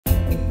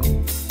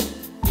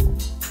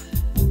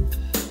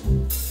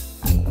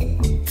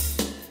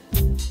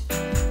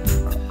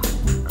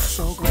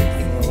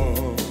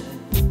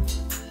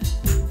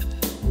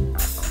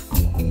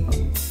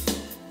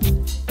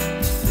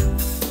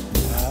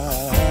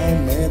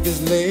with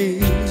this lady,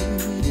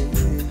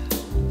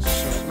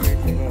 so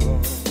grateful,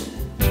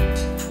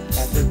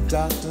 at the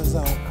doctor's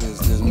office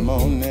this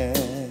morning,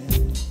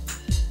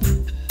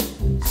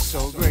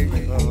 so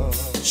grateful.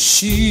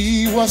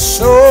 She was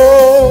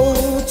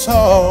so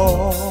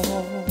tall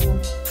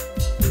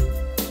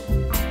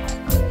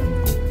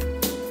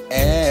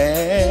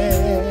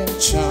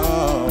and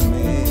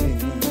charming,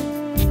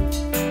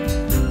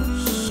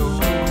 so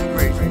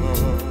grateful.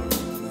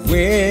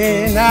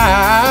 When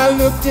I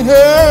looked in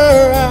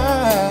her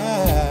eyes,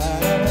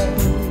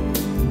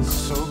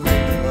 so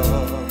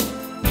grateful,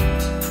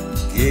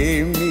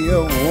 gave me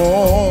a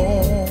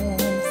warm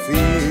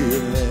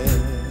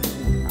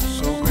feeling,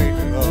 so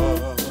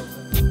grateful.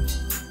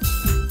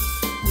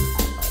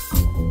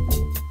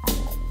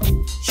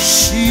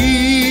 She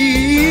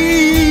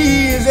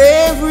is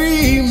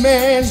every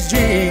man's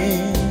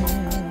dream,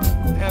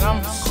 and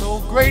I'm so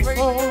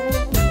grateful,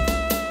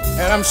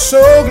 and I'm so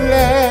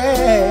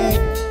glad.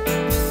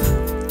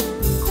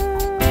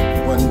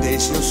 One day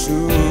she'll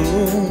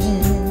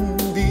soon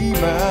be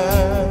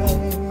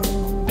mine,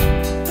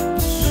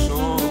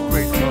 so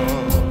grateful.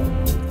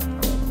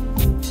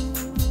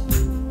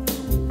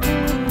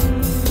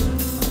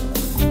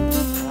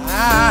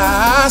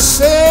 I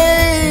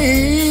say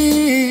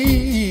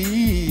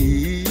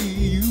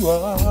you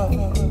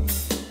are,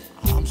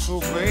 I'm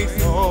so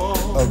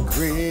grateful, a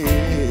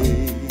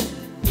great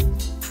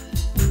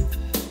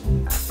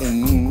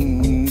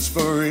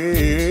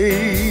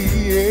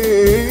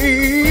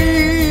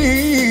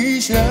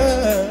inspiration,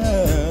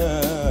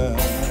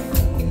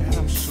 and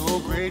I'm so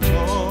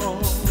grateful.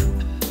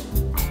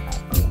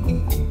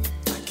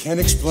 I can't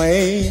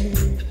explain,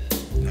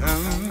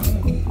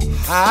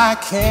 I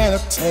can't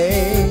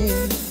obtain,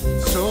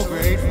 so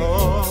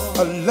grateful,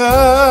 a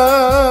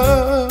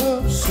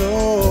love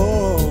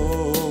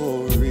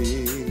so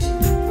real,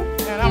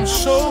 and I'm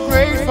so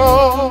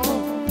grateful,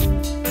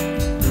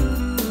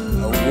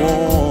 a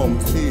warm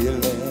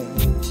feeling,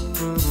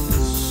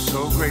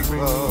 so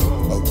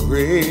grateful, a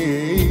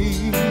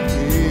great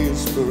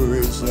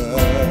inspiration,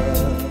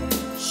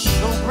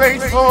 so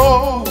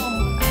grateful.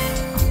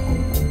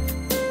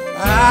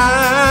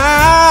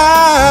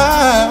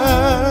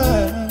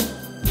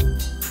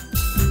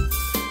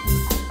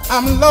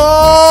 I'm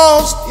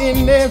lost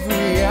in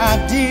every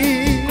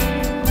idea,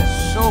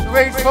 so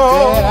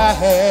grateful that I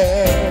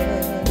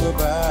have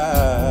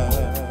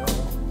about,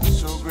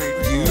 so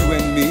grateful, you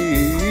and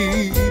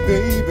me,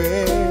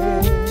 baby.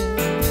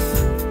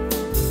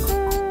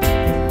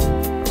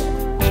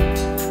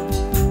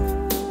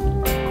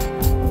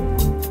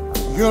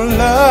 Your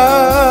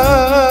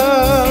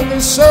love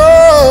is so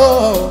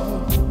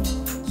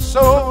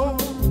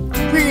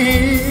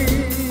real.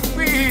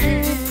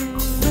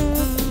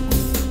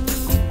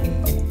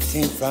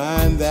 Can't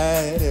find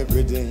that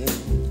every day,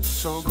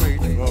 so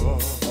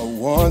grateful, a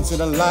once in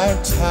a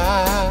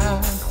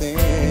lifetime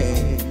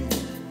thing,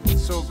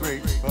 so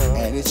grateful,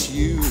 and it's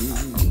you.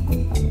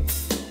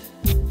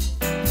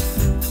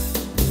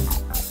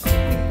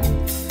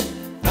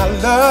 I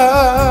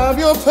love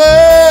your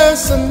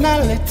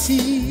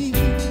personality,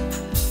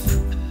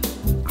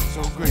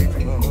 so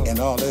grateful, and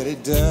all that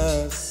it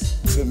does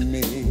to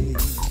me,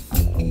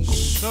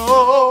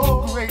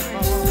 so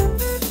grateful.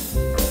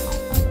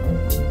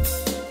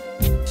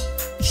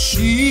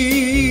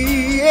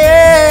 She is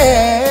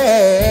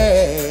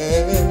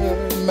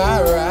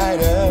my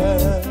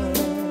rider,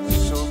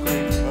 so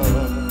grateful,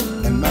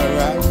 and my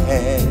right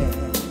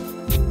hand,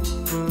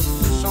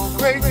 so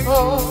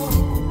grateful.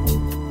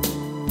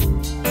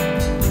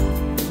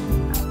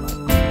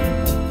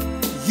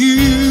 You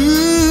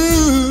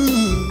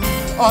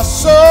are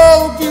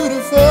so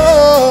beautiful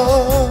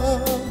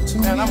to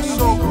me, and I'm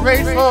so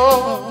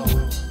grateful.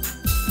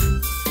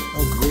 A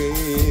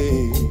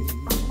great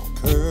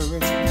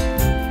courage,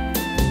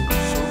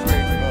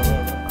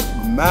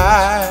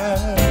 my,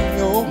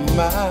 oh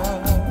my,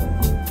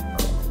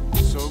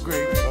 so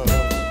grateful,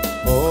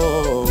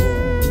 oh.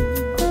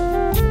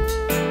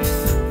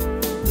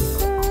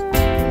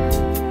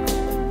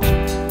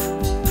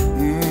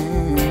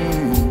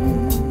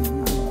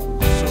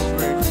 So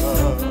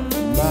grateful,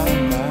 my,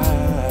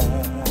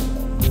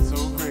 so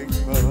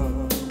grateful,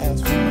 as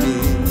for me,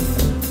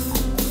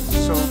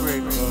 so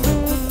grateful.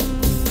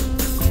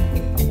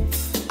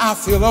 I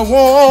feel a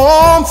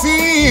warm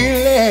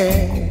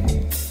feeling,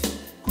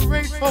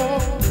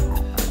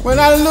 when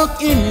I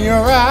look in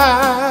your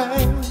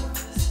eyes,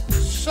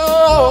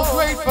 so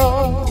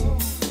grateful.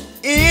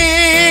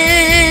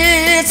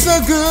 It's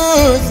a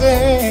good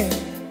thing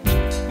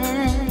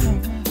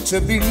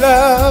to be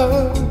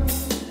loved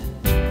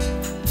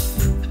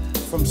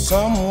from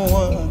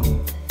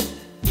someone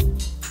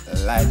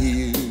like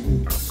you,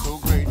 so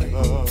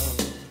grateful.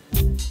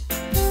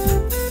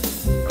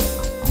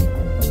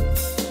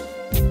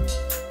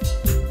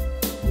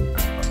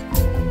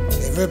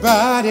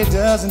 Everybody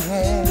doesn't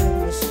have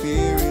a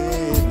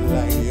spirit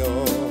like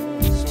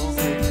yours, so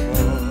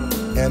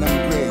grateful, and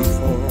I'm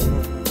grateful,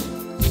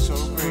 so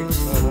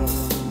grateful.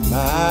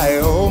 My,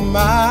 oh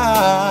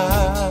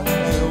my,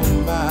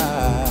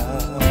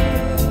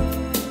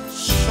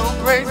 so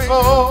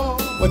grateful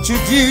what you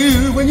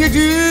do when you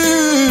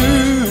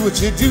do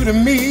what you do to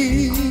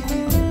me.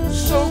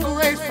 So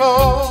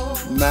grateful,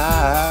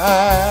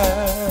 my